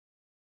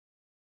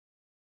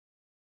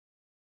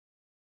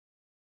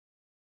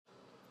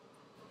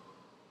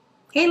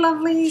Hey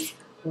lovelies,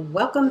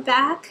 welcome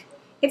back.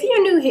 If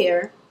you're new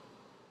here,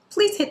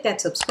 please hit that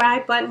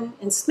subscribe button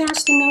and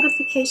smash the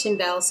notification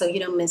bell so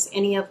you don't miss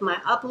any of my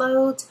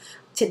uploads.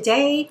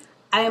 Today,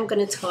 I am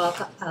going to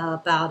talk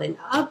about an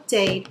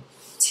update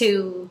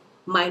to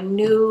my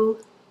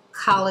new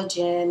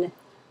collagen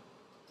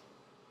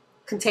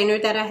container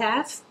that I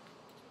have.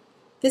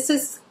 This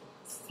is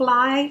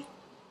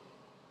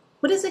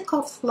what is it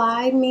called?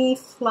 Flyby?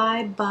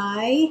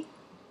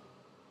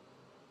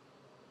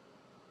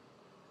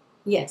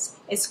 Yes,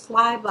 it's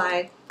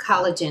Flyby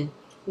collagen.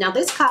 Now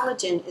this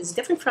collagen is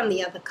different from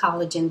the other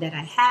collagen that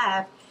I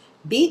have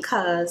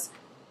because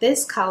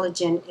this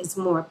collagen is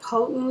more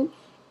potent.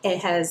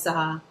 It has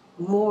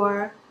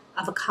more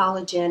of a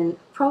collagen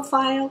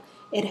profile.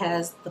 It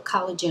has the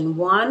collagen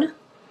 1,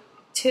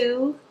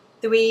 2,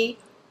 3,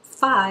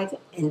 5,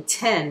 and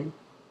 10.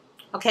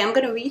 Okay, I'm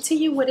going to read to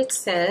you what it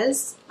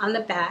says on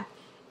the back.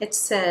 It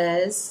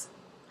says,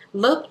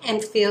 look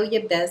and feel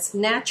your best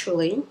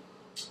naturally.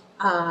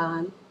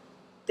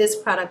 This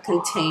product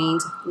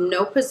contains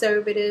no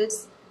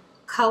preservatives,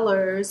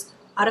 colors,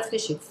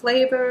 artificial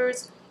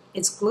flavors.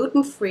 It's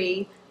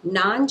gluten-free,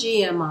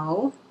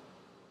 non-GMO,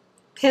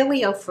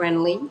 paleo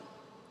friendly,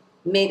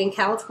 made in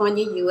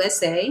California,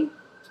 USA,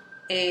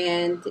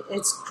 and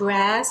it's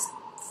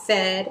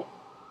grass-fed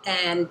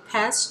and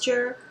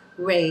pasture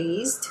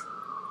raised,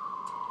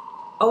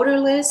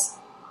 odorless,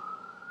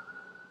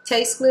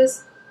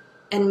 tasteless,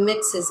 and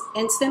mixes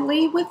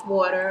instantly with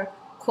water,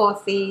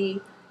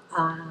 coffee,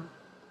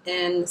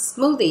 and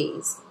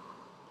smoothies.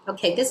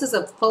 Okay, this is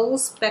a full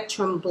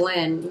spectrum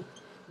blend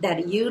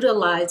that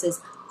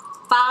utilizes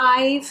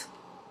 5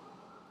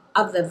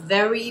 of the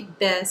very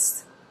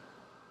best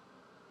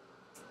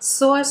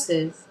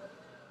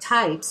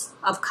types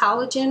of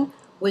collagen,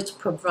 which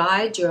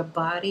provide your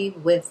body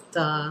with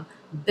the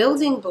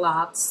building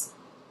blocks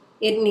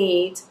it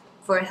needs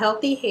for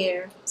healthy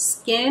hair,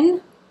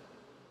 skin,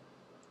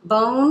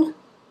 bone,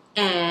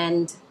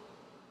 and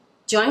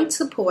joint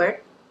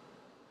support,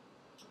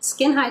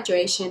 skin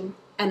hydration,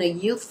 and a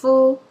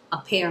youthful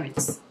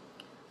appearance.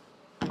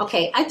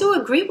 Okay, I do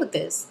agree with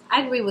this.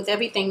 I agree with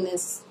everything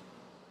this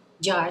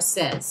jar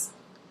says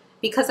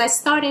because I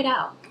started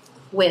out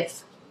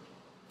with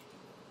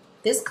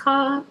this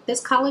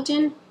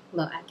collagen.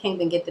 Look, I can't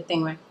even get the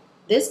thing right.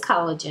 This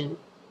collagen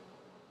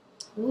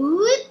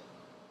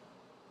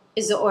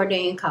is the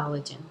ordained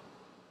collagen.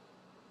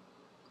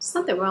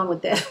 Something wrong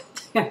with that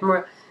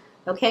camera.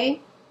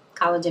 Okay,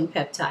 collagen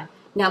peptide.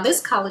 Now this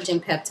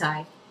collagen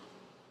peptide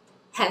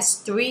has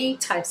 3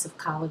 types of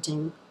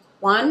collagen,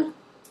 1,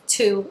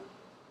 2,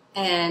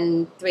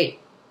 and 3.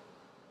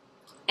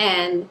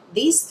 And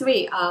these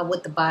 3 are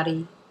what the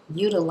body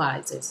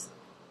utilizes.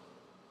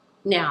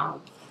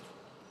 Now,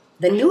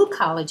 the new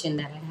collagen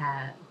that I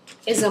have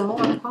is a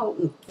more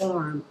potent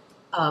form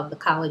of the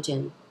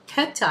collagen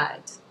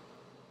peptides.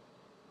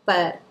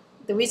 But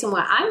the reason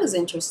why I was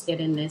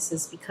interested in this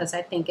is because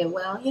I think,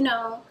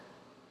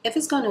 if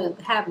it's going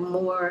to have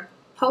more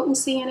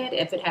potency in it,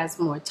 if it has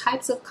more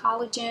types of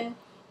collagen,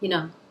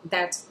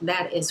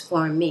 that is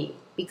for me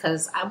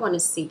because I want to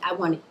see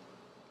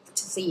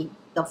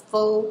the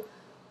full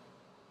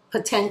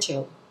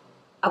potential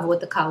of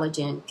what the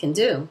collagen can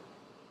do.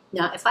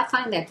 Now, if I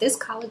find that this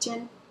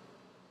collagen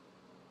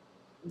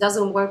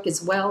doesn't work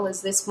as well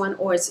as this one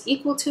or it's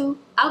equal to,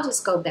 I'll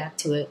just go back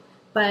to it.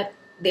 But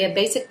they're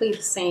basically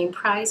the same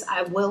price.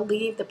 I will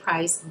leave the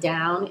price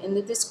down in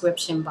the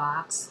description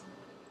box.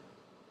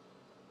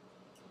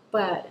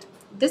 But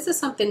this is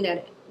something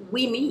that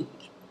we need.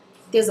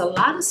 There's a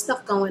lot of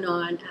stuff going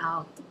on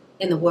out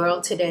in the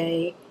world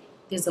today.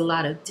 There's a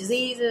lot of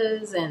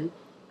diseases and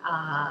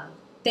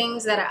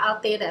things that are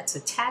out there that's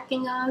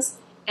attacking us.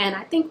 And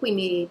I think we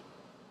need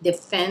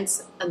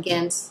defense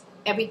against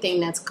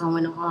everything that's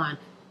going on.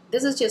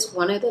 This is just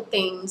one of the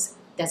things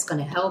that's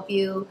going to help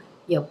you.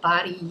 Your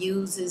body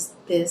uses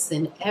this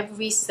and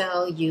every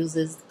cell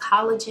uses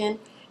collagen.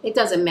 It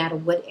doesn't matter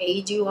what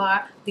age you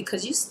are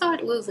because you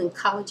start losing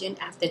collagen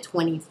after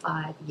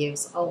 25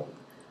 years old,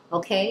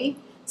 okay?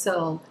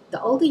 So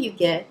the older you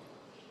get,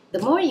 the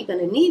more you're going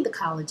to need the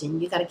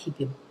collagen. You got to keep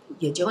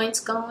your joints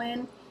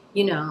going.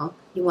 You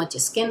want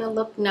your skin to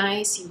look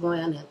nice. You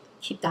want to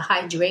keep the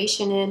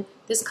hydration in.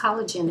 This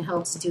collagen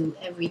helps do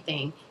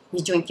everything.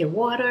 You drink your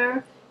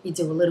water. You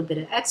do a little bit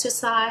of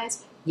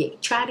exercise. You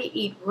try to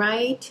eat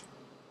right.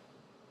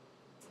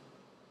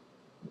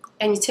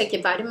 And you take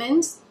your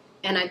vitamins.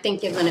 And I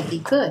think you're going to be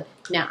good.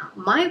 Now,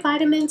 my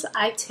vitamins,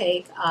 I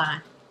take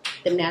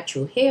the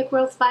natural hair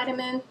growth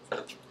vitamin.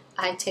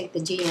 I take the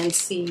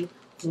GNC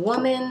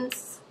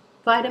Woman's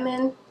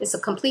vitamin. It's a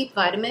complete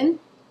vitamin.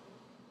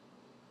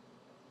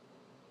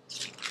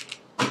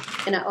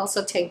 And I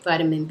also take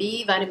vitamin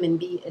B. Vitamin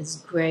B is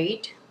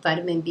great.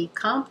 Vitamin B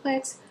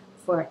complex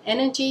for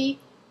energy.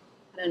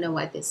 I don't know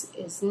why this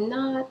is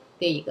not.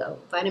 There you go.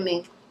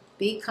 Vitamin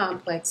B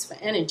complex for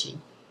energy.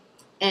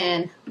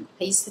 And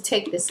I used to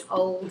take this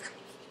old,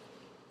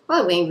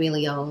 well, it ain't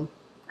really old.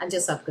 I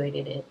just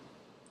upgraded it.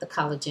 The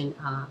collagen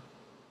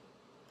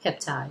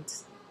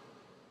peptides,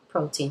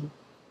 protein.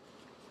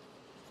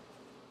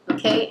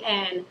 Okay,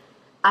 and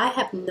I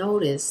have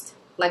noticed,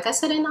 like I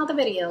said in other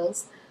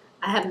videos,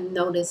 I have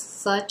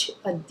noticed such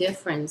a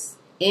difference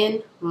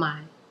in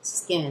my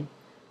skin.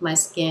 My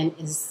skin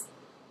is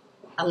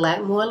a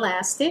lot more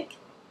elastic.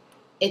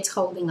 It's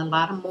holding a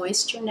lot of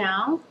moisture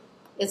now.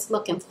 It's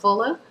looking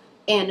fuller.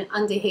 And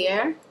under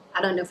here,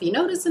 I don't know if you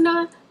noticed or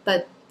not,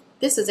 but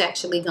this is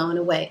actually going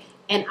away.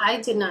 And I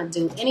did not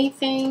do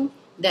anything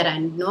that I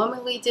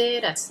normally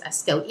did. I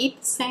still eat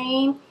the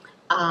same.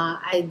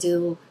 I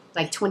do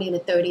like 20 to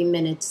 30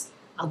 minutes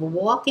of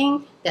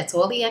walking. That's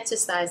all the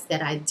exercise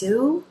that I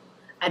do.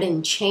 I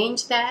didn't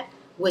change that,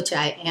 which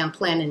I am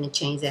planning to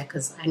change that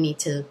because I need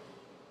to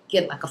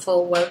get like a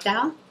full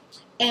workout.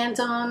 And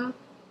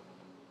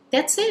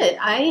that's it.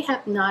 I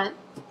have not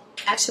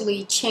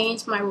actually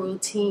changed my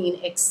routine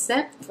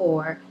except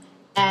for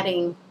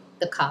adding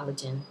the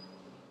collagen.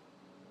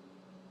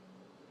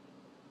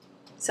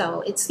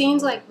 So it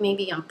seems like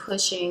maybe I'm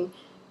pushing,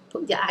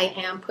 I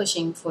am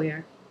pushing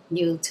for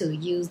you to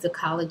use the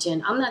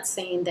collagen. I'm not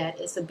saying that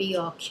it's a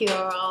be-all,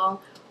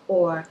 cure-all,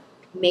 or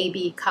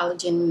maybe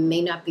collagen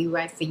may not be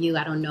right for you.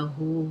 I don't know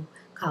who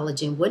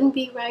collagen wouldn't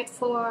be right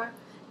for.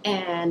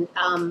 And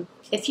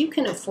if you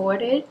can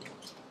afford it,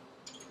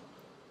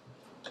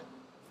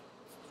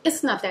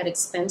 it's not that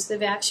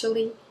expensive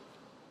actually.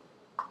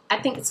 I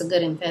think it's a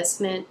good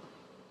investment.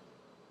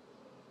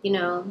 You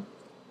know,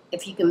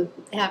 if you can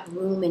have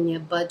room in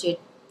your budget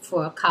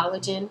for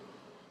collagen.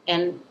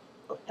 And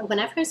when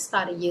I first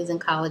started using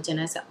collagen,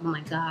 I said, oh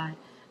my God,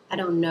 I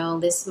don't know,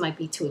 this might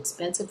be too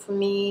expensive for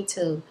me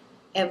to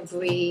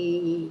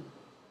every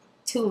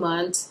 2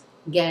 months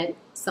get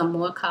some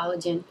more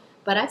collagen.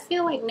 But I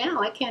feel like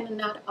now I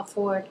cannot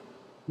afford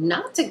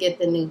not to get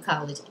the new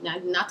collagen,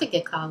 not to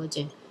get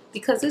collagen,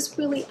 because it's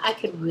really, I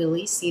could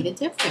really see the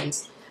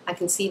difference. I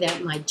can see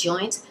that my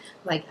joints,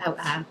 like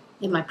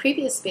in my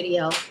previous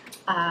video,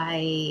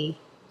 I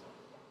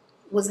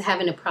was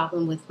having a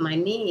problem with my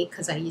knee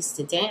because I used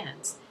to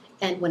dance.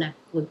 And when I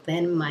would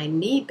bend my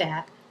knee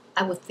back,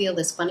 I would feel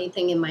this funny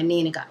thing in my knee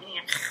and it got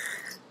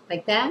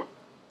like that.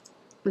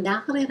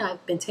 Now that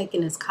I've been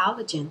taking this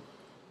collagen,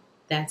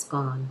 that's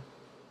gone.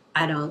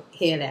 I don't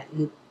hear that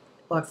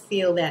or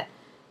feel that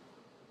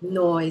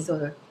noise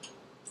or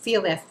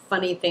feel that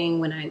funny thing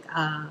when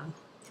I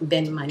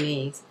bend my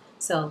knees.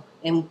 So,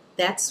 and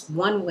that's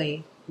one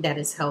way that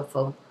is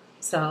helpful.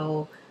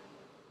 So,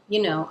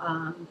 you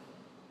know,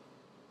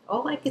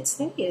 all I could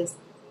say is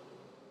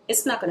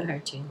it's not going to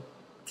hurt you,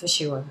 for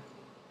sure.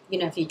 You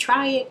know, if you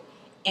try it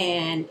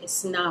and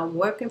it's not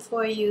working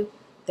for you,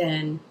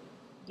 then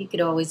you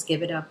could always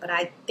give it up. But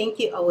I think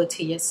you owe it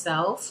to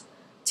yourself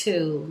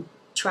to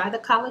try the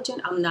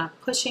collagen. I'm not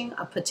pushing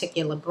a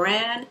particular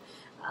brand,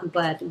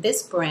 but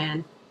this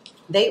brand,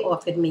 they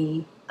offered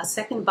me a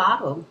second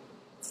bottle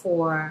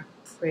for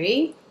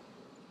free,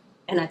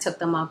 and I took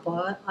them up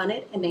on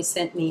it, and they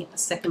sent me a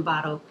second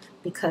bottle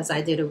because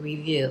I did a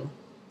review.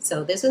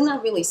 So this is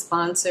not really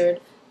sponsored,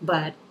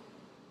 but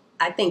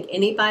I think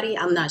anybody,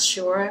 I'm not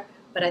sure,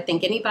 but I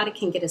think anybody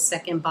can get a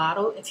second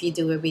bottle if you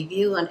do a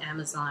review on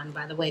Amazon.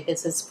 By the way,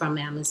 this is from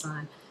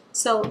Amazon.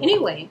 So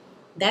anyway,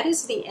 that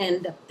is the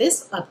end of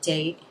this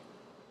update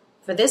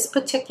for this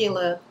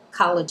particular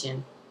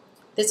collagen.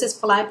 This is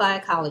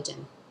Flyby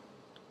collagen.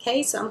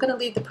 Okay, so I'm going to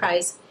leave the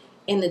price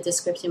in the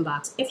description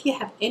box. If you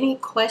have any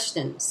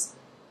questions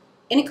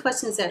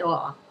at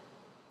all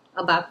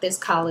about this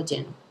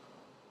collagen,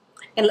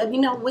 and let me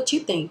know what you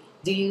think.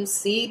 Do you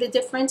see the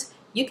difference?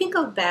 You can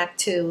go back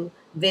to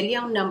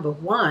video number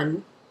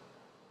 1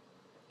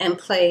 and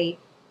play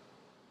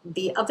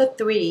the other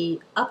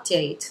 3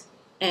 updates.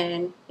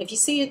 And if you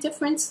see a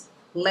difference,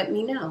 let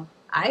me know.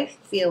 I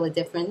feel a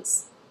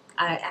difference.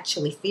 I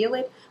actually feel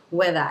it.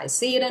 Whether I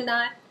see it or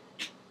not,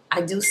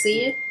 I do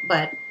see it,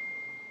 but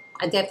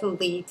I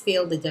definitely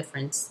feel the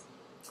difference.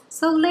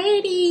 So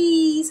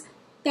ladies,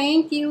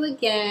 thank you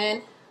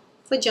again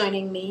for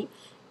joining me,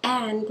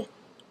 and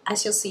I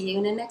shall see you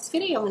in the next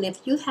video. And if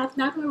you have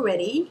not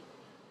already,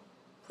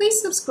 please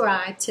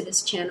subscribe to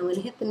this channel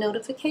and hit the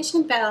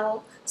notification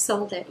bell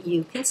so that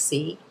you can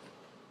see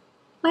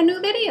my new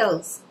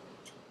videos.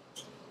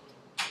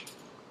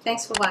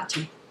 Thanks for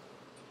watching.